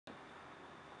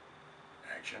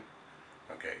action.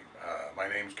 Okay, my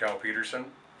name's Cal Peterson,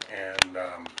 and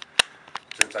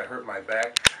since I hurt my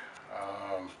back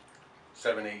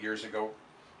 7-8 years ago,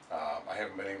 I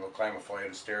haven't been able to climb a flight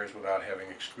of stairs without having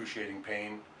excruciating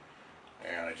pain.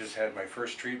 And I just had my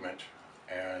first treatment,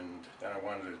 and then I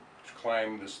wanted to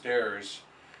climb the stairs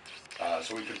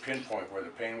so we could pinpoint where the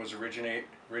pain was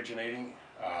originating.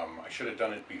 I should have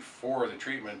done it before the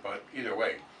treatment, but either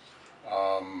way,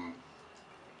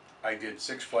 I did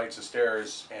 6 flights of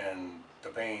stairs and the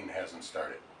pain hasn't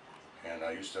started. And I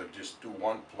used to just do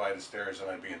 1 flight of stairs and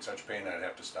I'd be in such pain that I'd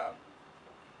have to stop.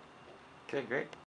 Okay, great.